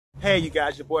Hey, you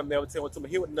guys, your boy Melvin Taylor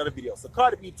here with another video. So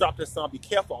Cardi B dropped her song Be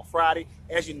Careful on Friday.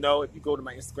 As you know, if you go to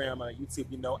my Instagram or YouTube,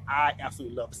 you know I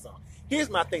absolutely love the song. Here's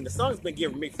my thing. The song has been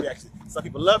getting mixed reactions. Some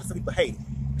people love it, some people hate it.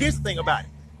 Here's the thing about it.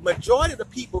 Majority of the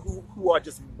people who are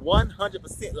just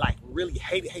 100% like really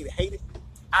hate it,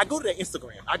 I go to their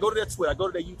Instagram, I go to their Twitter, I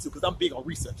go to their YouTube because I'm big on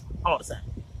research all the time.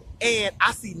 And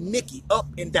I see Nicki up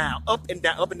and down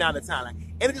the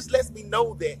timeline. And it just lets me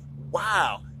know that,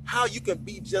 wow, how you can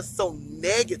be just so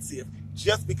negative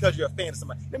just because you're a fan of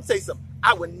somebody. Let me tell you something.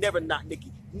 I would never knock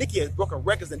Nicki. Nicki has broken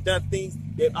records and done things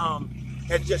that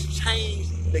has just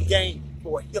changed the game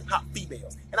for hip-hop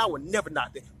females. And I would never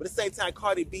knock that. But at the same time,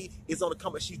 Cardi B is on the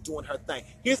come and she's doing her thing.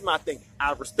 Here's my thing.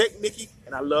 I respect Nicki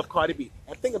and I love Cardi B.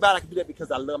 And the thing about it, I can do that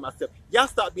because I love myself. Y'all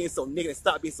stop being so negative,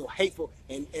 stop being so hateful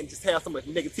and just have so much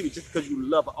negativity just because you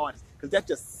love an artist. Because that's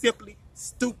just simply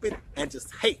stupid and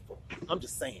just hateful. I'm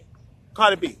just saying.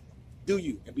 Cardi B, do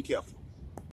you and be careful.